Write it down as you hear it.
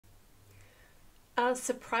A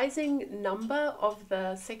surprising number of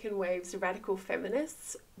the second wave's radical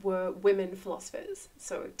feminists were women philosophers.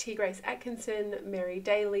 So T. Grace Atkinson, Mary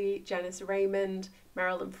Daly, Janice Raymond,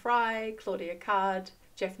 Marilyn Frye, Claudia Card,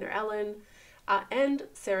 Jeffner Allen, and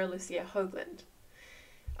Sarah Lucia Hoagland.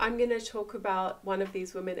 I'm going to talk about one of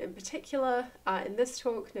these women in particular in this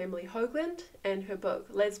talk, namely Hoagland, and her book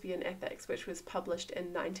Lesbian Ethics, which was published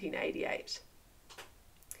in 1988.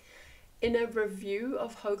 In a review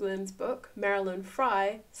of Hoagland's book, Marilyn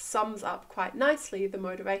Frye sums up quite nicely the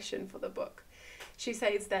motivation for the book. She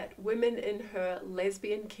says that women in her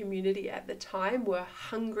lesbian community at the time were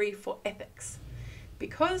hungry for ethics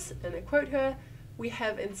because, and I quote her, "we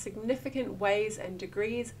have in significant ways and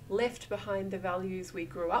degrees left behind the values we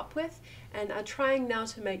grew up with and are trying now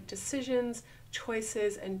to make decisions,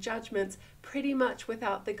 choices and judgments pretty much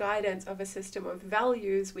without the guidance of a system of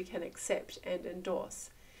values we can accept and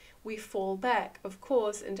endorse. We fall back, of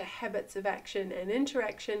course, into habits of action and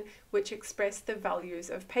interaction which express the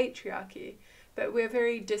values of patriarchy, but we're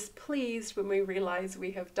very displeased when we realize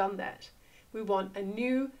we have done that. We want a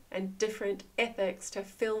new and different ethics to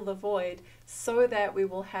fill the void so that we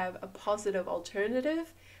will have a positive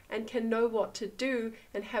alternative and can know what to do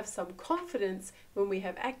and have some confidence when we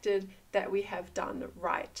have acted that we have done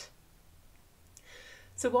right."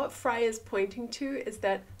 So what Frye is pointing to is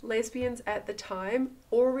that lesbians at the time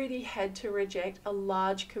already had to reject a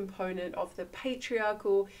large component of the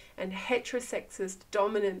patriarchal and heterosexist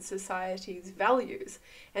dominant society's values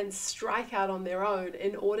and strike out on their own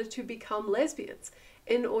in order to become lesbians,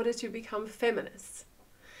 in order to become feminists.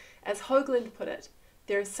 As Hoagland put it,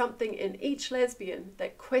 there is something in each lesbian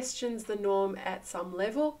that questions the norm at some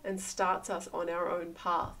level and starts us on our own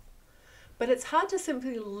path. But it's hard to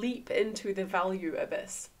simply leap into the value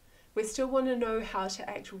abyss. We still want to know how to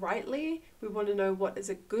act rightly. We want to know what is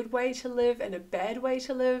a good way to live and a bad way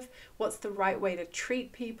to live, what's the right way to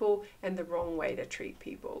treat people and the wrong way to treat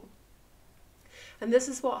people. And this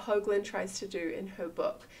is what Hoagland tries to do in her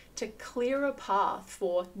book, to clear a path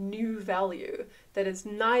for new value that is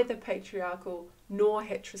neither patriarchal nor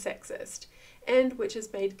heterosexist, and which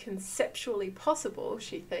is made conceptually possible,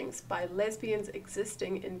 she thinks, by lesbians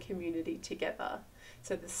existing in community together.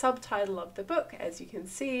 So the subtitle of the book, as you can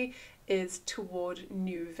see, is Toward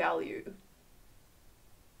New Value.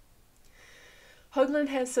 Hoagland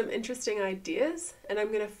has some interesting ideas, and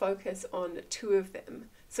I'm going to focus on two of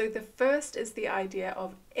them. So the first is the idea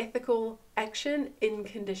of ethical action in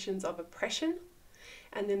conditions of oppression.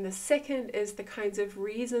 And then the second is the kinds of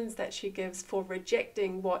reasons that she gives for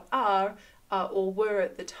rejecting what are, or were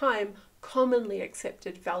at the time, commonly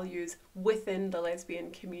accepted values within the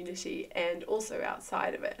lesbian community and also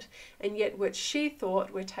outside of it, and yet which she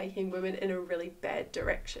thought were taking women in a really bad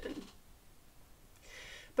direction.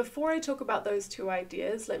 Before I talk about those two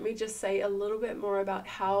ideas, let me just say a little bit more about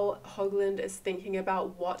how Hoagland is thinking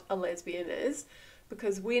about what a lesbian is,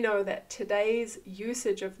 because we know that today's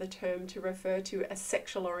usage of the term to refer to a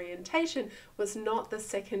sexual orientation was not the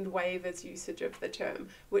second wave's usage of the term,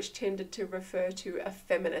 which tended to refer to a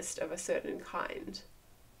feminist of a certain kind.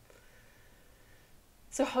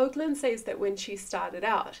 So Hoagland says that when she started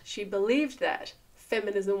out, she believed that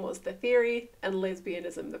feminism was the theory and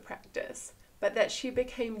lesbianism the practice, but that she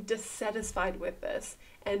became dissatisfied with this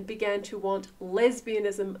and began to want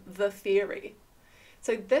lesbianism the theory.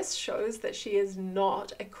 So this shows that she is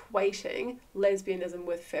not equating lesbianism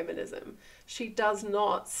with feminism. She does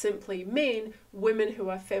not simply mean women who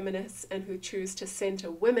are feminists and who choose to center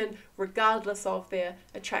women regardless of their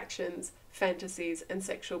attractions, fantasies, and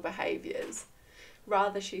sexual behaviors.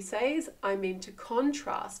 Rather, she says, I mean to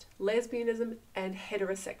contrast lesbianism and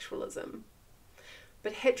heterosexualism.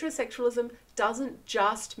 But heterosexualism doesn't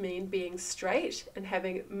just mean being straight and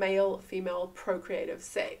having male-female procreative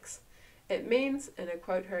sex. It means, and I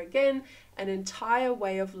quote her again, an entire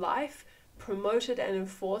way of life promoted and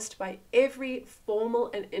enforced by every formal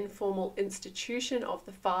and informal institution of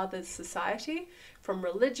the father's society, from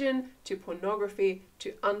religion to pornography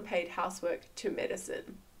to unpaid housework to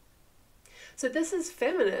medicine. So this is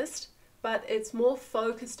feminist, but it's more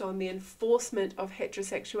focused on the enforcement of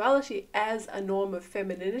heterosexuality as a norm of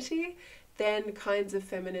femininity than kinds of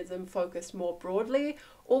feminism focused more broadly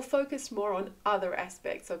or focused more on other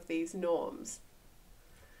aspects of these norms.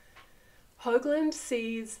 Hoagland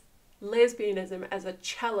sees lesbianism as a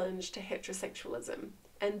challenge to heterosexualism,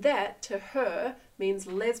 and that, to her, means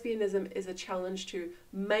lesbianism is a challenge to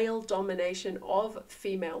male domination of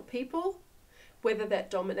female people, whether that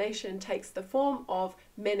domination takes the form of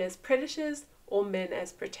men as predators or men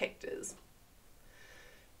as protectors.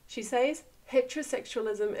 She says,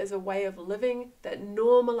 Heterosexualism is a way of living that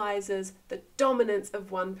normalizes the dominance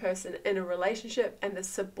of one person in a relationship and the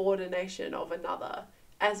subordination of another.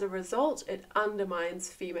 As a result, it undermines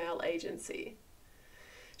female agency.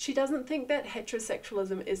 She doesn't think that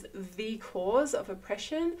heterosexualism is the cause of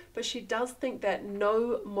oppression, but she does think that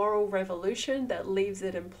no moral revolution that leaves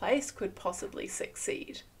it in place could possibly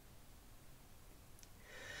succeed.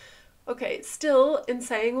 Okay, still, in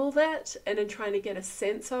saying all that, and in trying to get a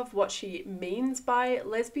sense of what she means by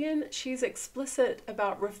lesbian, she's explicit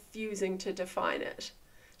about refusing to define it.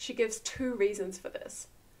 She gives two reasons for this.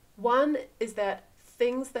 One is that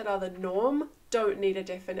things that are the norm don't need a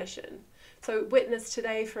definition. So witness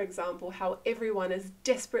today, for example, how everyone is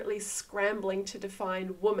desperately scrambling to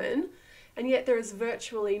define woman, and yet there is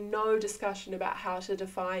virtually no discussion about how to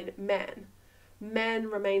define man. Man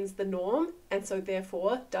remains the norm, and so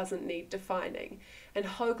therefore doesn't need defining. And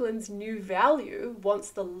Hoagland's new value wants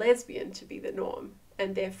the lesbian to be the norm,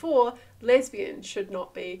 and therefore lesbian should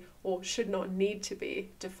not be or should not need to be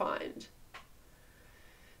defined.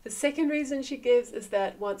 The second reason she gives is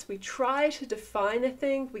that once we try to define a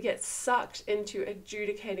thing, we get sucked into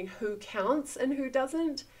adjudicating who counts and who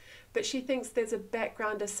doesn't. But she thinks there's a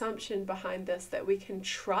background assumption behind this that we can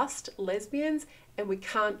trust lesbians and we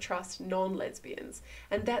can't trust non-lesbians.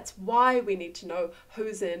 And that's why we need to know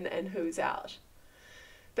who's in and who's out.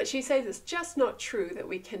 But she says it's just not true that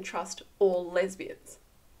we can trust all lesbians.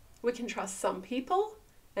 We can trust some people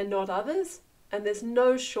and not others, and there's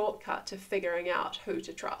no shortcut to figuring out who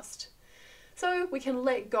to trust. So we can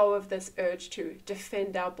let go of this urge to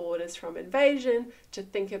defend our borders from invasion, to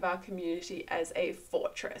think of our community as a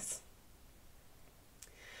fortress.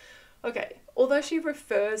 Okay, although she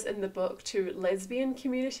refers in the book to lesbian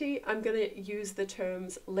community, I'm going to use the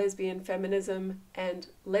terms lesbian feminism and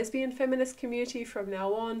lesbian feminist community from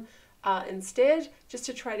now on instead, just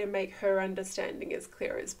to try to make her understanding as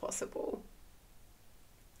clear as possible.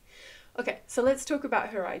 Okay, so let's talk about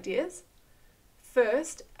her ideas.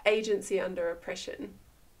 First, agency under oppression.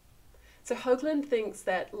 So Hoagland thinks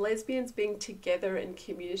that lesbians being together in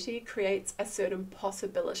community creates a certain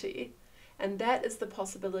possibility, and that is the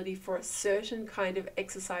possibility for a certain kind of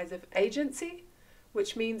exercise of agency,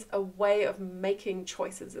 which means a way of making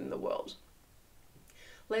choices in the world.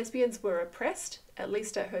 Lesbians were oppressed, at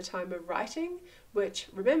least at her time of writing, which,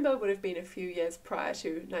 remember, would have been a few years prior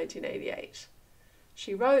to 1988.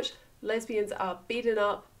 She wrote, "Lesbians are beaten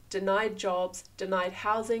up, denied jobs, denied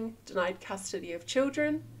housing, denied custody of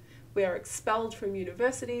children. We are expelled from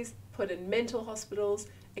universities, put in mental hospitals,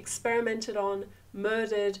 experimented on,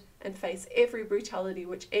 murdered, and face every brutality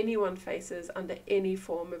which anyone faces under any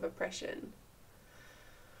form of oppression."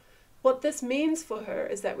 What this means for her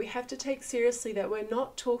is that we have to take seriously that we're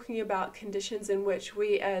not talking about conditions in which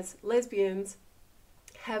we as lesbians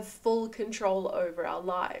have full control over our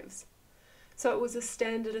lives. So it was a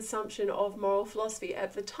standard assumption of moral philosophy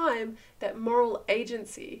at the time that moral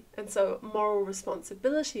agency, and so moral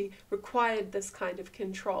responsibility, required this kind of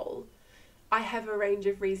control. I have a range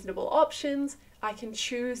of reasonable options, I can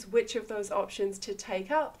choose which of those options to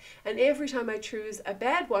take up, and every time I choose a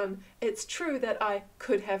bad one, it's true that I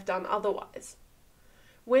could have done otherwise.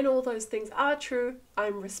 When all those things are true,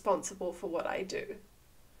 I'm responsible for what I do.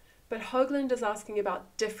 But Hoagland is asking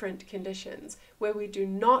about different conditions, where we do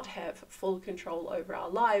not have full control over our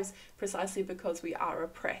lives precisely because we are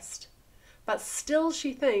oppressed. But still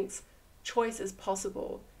she thinks choice is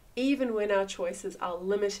possible, even when our choices are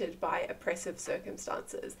limited by oppressive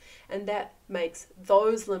circumstances, and that makes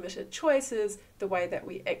those limited choices the way that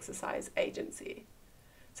we exercise agency.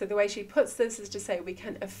 So the way she puts this is to say we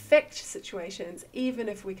can affect situations even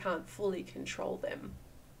if we can't fully control them.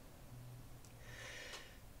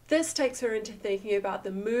 This takes her into thinking about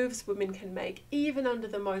the moves women can make even under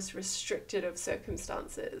the most restricted of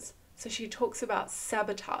circumstances. So she talks about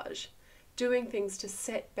sabotage, doing things to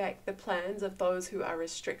set back the plans of those who are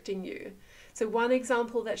restricting you. So one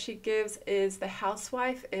example that she gives is the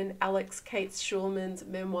housewife in Alex Cates Schulman's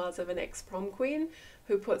Memoirs of an Ex-Prom Queen,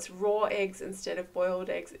 who puts raw eggs instead of boiled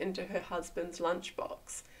eggs into her husband's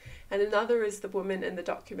lunchbox. And another is the woman in the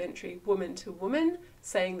documentary Woman to Woman,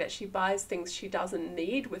 saying that she buys things she doesn't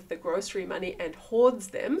need with the grocery money and hoards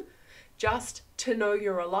them just to know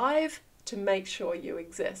you're alive, to make sure you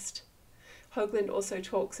exist. Hoagland also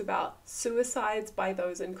talks about suicides by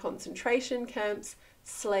those in concentration camps,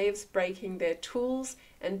 slaves breaking their tools,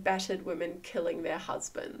 and battered women killing their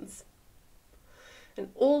husbands. And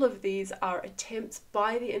all of these are attempts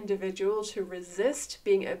by the individual to resist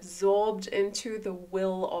being absorbed into the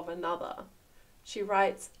will of another. She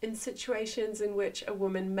writes, in situations in which a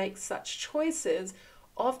woman makes such choices,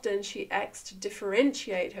 Often she acts to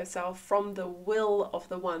differentiate herself from the will of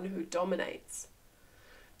the one who dominates.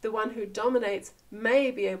 The one who dominates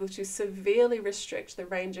may be able to severely restrict the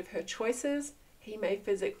range of her choices. He may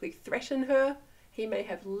physically threaten her. He may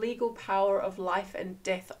have legal power of life and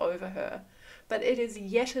death over her. But it is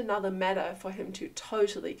yet another matter for him to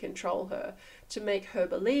totally control her, to make her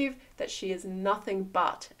believe that she is nothing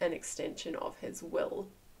but an extension of his will.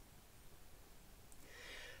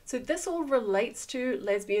 So this all relates to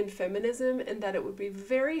lesbian feminism in that it would be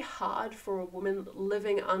very hard for a woman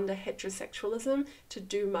living under heterosexualism to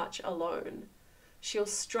do much alone. She'll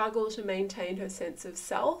struggle to maintain her sense of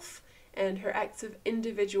self, and her acts of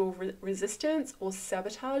individual resistance or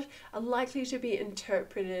sabotage are likely to be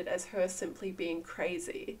interpreted as her simply being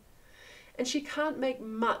crazy. And she can't make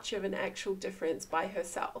much of an actual difference by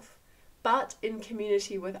herself, but in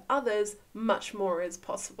community with others, much more is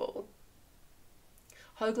possible.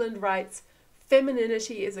 Hoagland writes,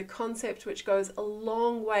 "Femininity is a concept which goes a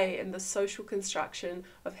long way in the social construction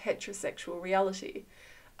of heterosexual reality.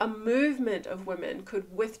 A movement of women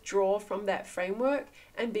could withdraw from that framework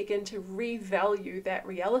and begin to revalue that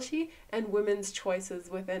reality and women's choices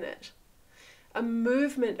within it. A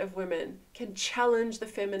movement of women can challenge the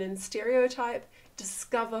feminine stereotype,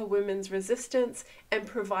 discover women's resistance, and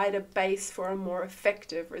provide a base for a more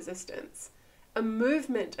effective resistance. A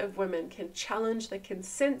movement of women can challenge the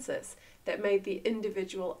consensus that made the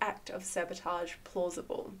individual act of sabotage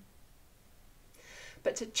plausible."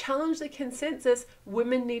 But to challenge the consensus,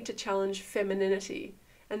 women need to challenge femininity,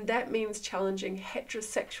 and that means challenging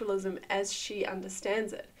heterosexualism as she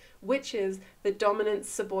understands it, which is the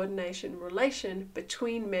dominance-subordination relation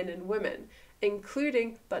between men and women,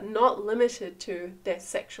 including but not limited to their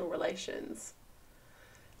sexual relations.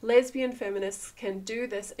 Lesbian feminists can do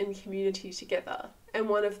this in community together, and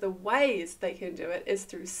one of the ways they can do it is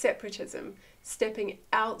through separatism, stepping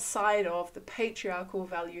outside of the patriarchal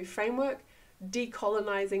value framework,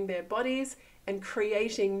 decolonizing their bodies, and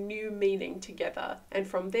creating new meaning together, and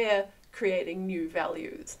from there, creating new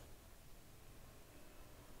values.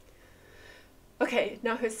 Okay,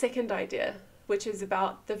 now her second idea, which is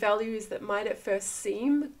about the values that might at first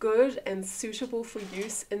seem good and suitable for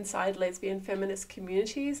use inside lesbian feminist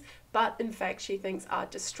communities, but in fact she thinks are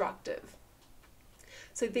destructive.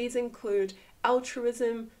 So these include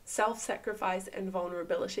altruism, self-sacrifice, and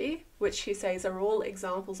vulnerability, which she says are all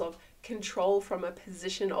examples of control from a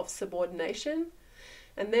position of subordination,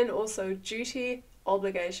 and then also duty,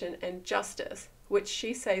 obligation, and justice, which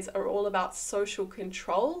she says are all about social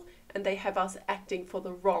control, and they have us acting for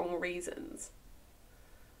the wrong reasons.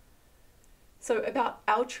 So about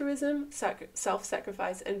altruism,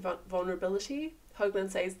 self-sacrifice, and vulnerability,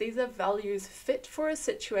 Hoagland says these are values fit for a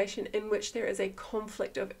situation in which there is a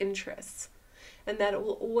conflict of interests, and that it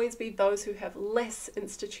will always be those who have less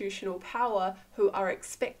institutional power who are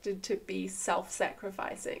expected to be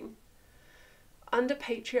self-sacrificing. Under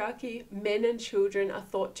patriarchy, men and children are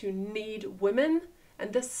thought to need women,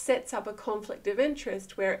 and this sets up a conflict of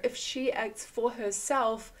interest where if she acts for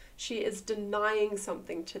herself, she is denying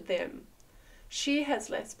something to them. She has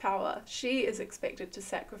less power. She is expected to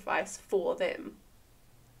sacrifice for them.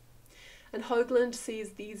 And Hoagland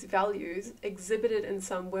sees these values exhibited in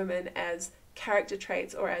some women as character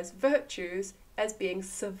traits or as virtues as being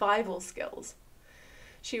survival skills.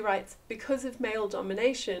 She writes, because of male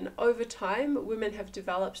domination, over time women have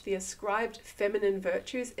developed the ascribed feminine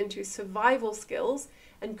virtues into survival skills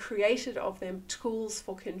and created of them tools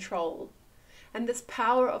for control. And this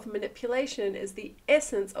power of manipulation is the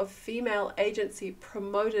essence of female agency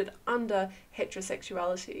promoted under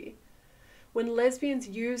heterosexuality. When lesbians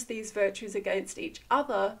use these virtues against each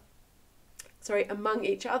other, among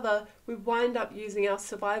each other, we wind up using our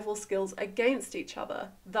survival skills against each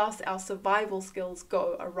other. Thus, our survival skills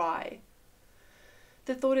go awry.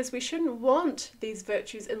 The thought is we shouldn't want these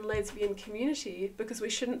virtues in lesbian community because we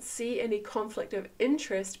shouldn't see any conflict of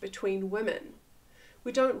interest between women.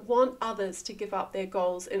 We don't want others to give up their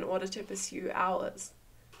goals in order to pursue ours.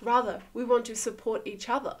 Rather, we want to support each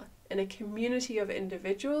other in a community of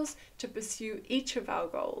individuals to pursue each of our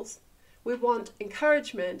goals. We want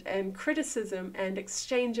encouragement and criticism and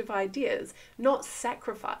exchange of ideas, not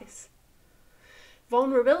sacrifice.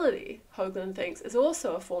 Vulnerability, Hoagland thinks, is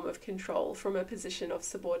also a form of control from a position of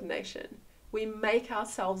subordination. We make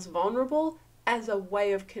ourselves vulnerable as a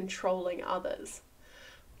way of controlling others.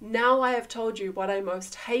 Now I have told you what I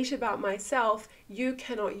most hate about myself. You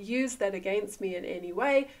cannot use that against me in any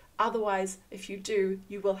way. Otherwise, if you do,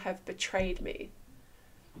 you will have betrayed me.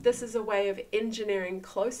 This is a way of engineering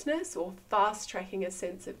closeness or fast-tracking a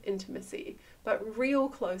sense of intimacy. But real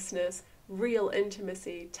closeness, real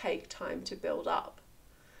intimacy take time to build up.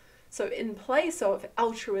 So in place of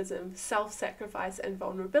altruism, self-sacrifice, and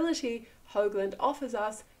vulnerability, Hoagland offers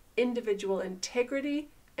us individual integrity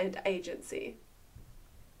and agency.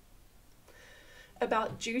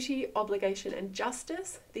 About duty, obligation, and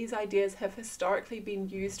justice, these ideas have historically been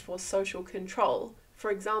used for social control. For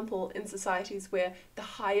example, in societies where the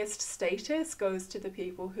highest status goes to the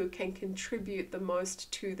people who can contribute the most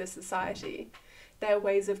to the society. They are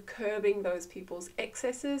ways of curbing those people's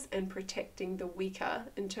excesses and protecting the weaker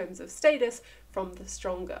in terms of status from the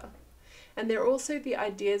stronger. And they're also the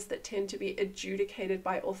ideas that tend to be adjudicated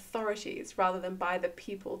by authorities rather than by the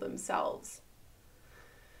people themselves.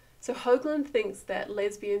 So Hoagland thinks that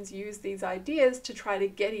lesbians use these ideas to try to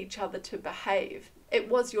get each other to behave. It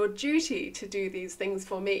was your duty to do these things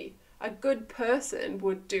for me. A good person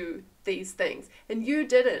would do these things, and you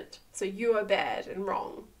didn't, so you are bad and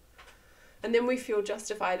wrong. And then we feel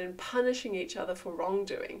justified in punishing each other for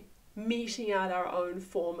wrongdoing, meting out our own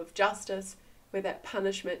form of justice, where that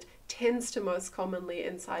punishment tends to most commonly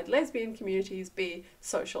inside lesbian communities be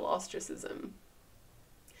social ostracism.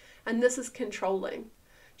 And this is controlling.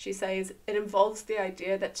 She says it involves the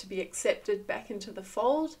idea that to be accepted back into the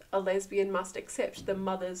fold, a lesbian must accept the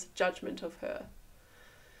mother's judgment of her.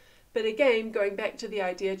 But again, going back to the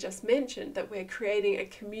idea just mentioned, that we're creating a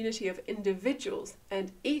community of individuals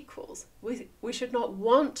and equals, we should not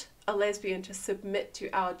want a lesbian to submit to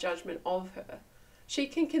our judgment of her. She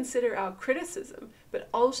can consider our criticism, but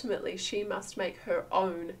ultimately she must make her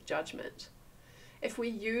own judgment. If we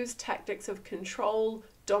use tactics of control,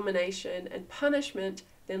 domination, and punishment,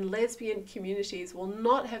 then lesbian communities will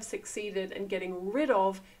not have succeeded in getting rid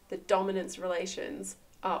of the dominance relations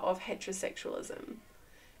of heterosexualism.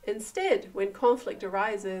 Instead, when conflict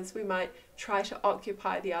arises, we might try to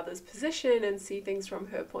occupy the other's position and see things from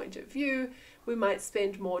her point of view. We might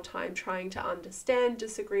spend more time trying to understand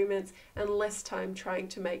disagreements and less time trying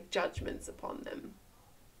to make judgments upon them.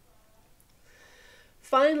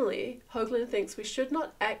 Finally, Hoagland thinks we should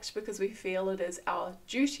not act because we feel it is our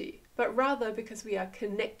duty, but rather because we are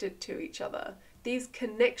connected to each other. These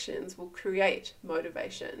connections will create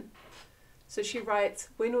motivation. So she writes,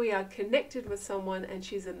 when we are connected with someone and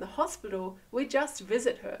she's in the hospital, we just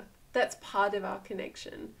visit her. That's part of our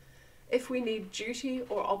connection. If we need duty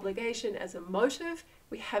or obligation as a motive,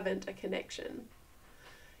 we haven't a connection.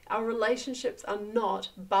 Our relationships are not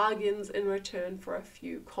bargains in return for a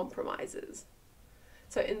few compromises.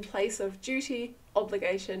 So in place of duty,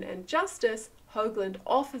 obligation, and justice, Hoagland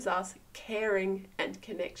offers us caring and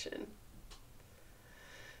connection.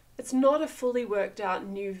 It's not a fully worked out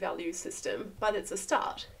new value system, but it's a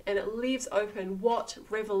start, and it leaves open what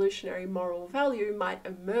revolutionary moral value might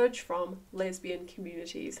emerge from lesbian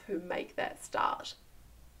communities who make that start.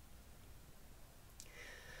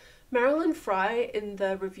 Marilyn Frye, in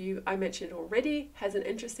the review I mentioned already, has an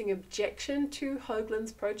interesting objection to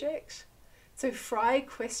Hoagland's project. So Frye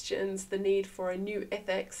questions the need for a new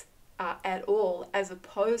ethics at all, as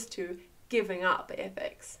opposed to giving up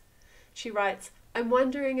ethics. She writes, I'm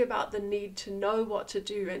wondering about the need to know what to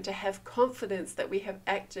do and to have confidence that we have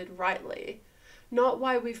acted rightly. Not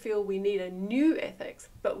why we feel we need a new ethics,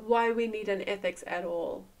 but why we need an ethics at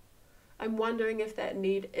all. I'm wondering if that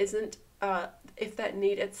need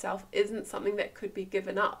itself isn't something that could be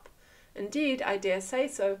given up. Indeed, I dare say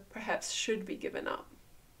so, perhaps should be given up.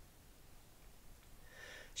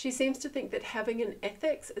 She seems to think that having an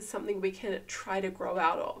ethics is something we can try to grow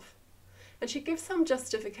out of. And she gives some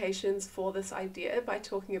justifications for this idea by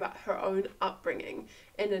talking about her own upbringing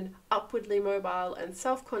in an upwardly mobile and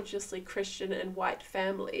self-consciously Christian and white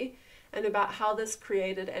family, and about how this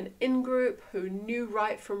created an in-group who knew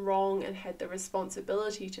right from wrong and had the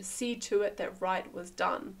responsibility to see to it that right was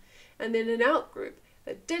done, and then an out-group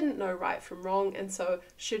that didn't know right from wrong and so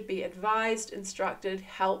should be advised, instructed,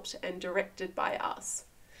 helped, and directed by us.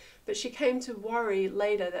 But she came to worry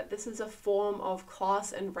later that this is a form of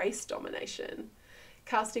class and race domination,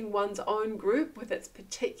 casting one's own group with its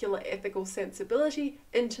particular ethical sensibility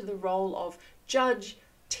into the role of judge,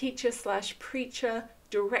 teacher/preacher,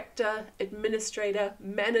 director, administrator,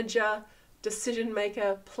 manager, decision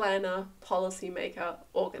maker, planner, policy maker,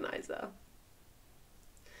 organizer.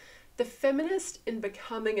 The feminist, in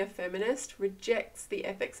becoming a feminist, rejects the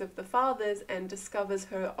ethics of the fathers and discovers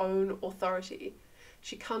her own authority.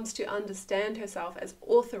 She comes to understand herself as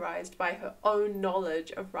authorized by her own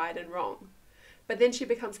knowledge of right and wrong. But then she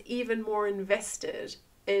becomes even more invested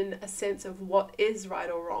in a sense of what is right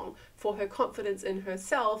or wrong, for her confidence in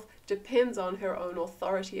herself depends on her own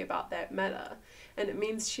authority about that matter. And it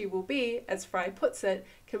means she will be, as Frye puts it,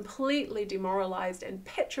 completely demoralized and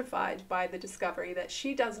petrified by the discovery that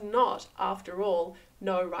she does not, after all,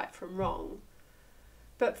 know right from wrong.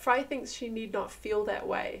 But Frye thinks she need not feel that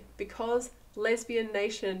way because Lesbian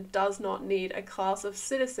Nation does not need a class of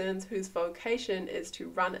citizens whose vocation is to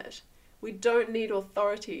run it. We don't need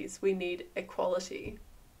authorities, we need equality.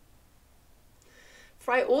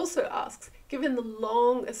 Frye also asks, given the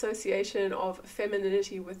long association of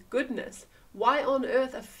femininity with goodness, why on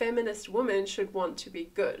earth a feminist woman should want to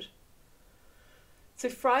be good? So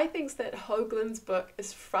Frye thinks that Hoagland's book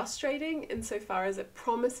is frustrating insofar as it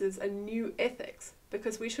promises a new ethics,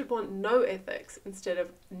 because we should want no ethics instead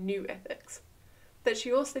of new ethics. But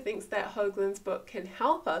she also thinks that Hoagland's book can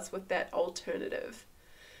help us with that alternative,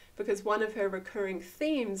 because one of her recurring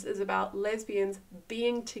themes is about lesbians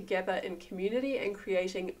being together in community and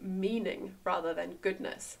creating meaning rather than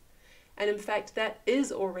goodness. And in fact, that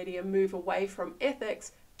is already a move away from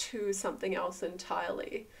ethics to something else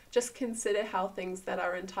entirely. Just consider how things that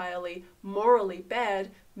are entirely morally bad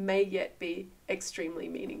may yet be extremely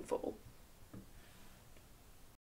meaningful.